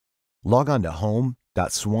Log on to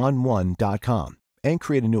home.swann1.com and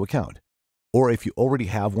create a new account. Or if you already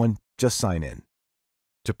have one, just sign in.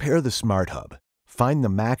 To pair the Smart Hub, find the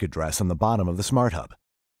MAC address on the bottom of the Smart Hub.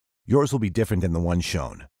 Yours will be different than the one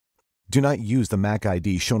shown. Do not use the MAC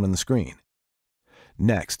ID shown on the screen.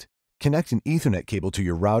 Next, connect an Ethernet cable to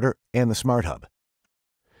your router and the Smart Hub.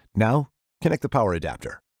 Now, connect the power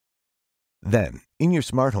adapter. Then, in your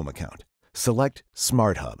Smart Home account, select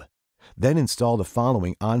Smart Hub. Then install the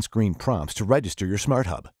following on-screen prompts to register your Smart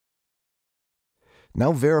Hub.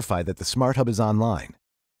 Now verify that the Smart Hub is online.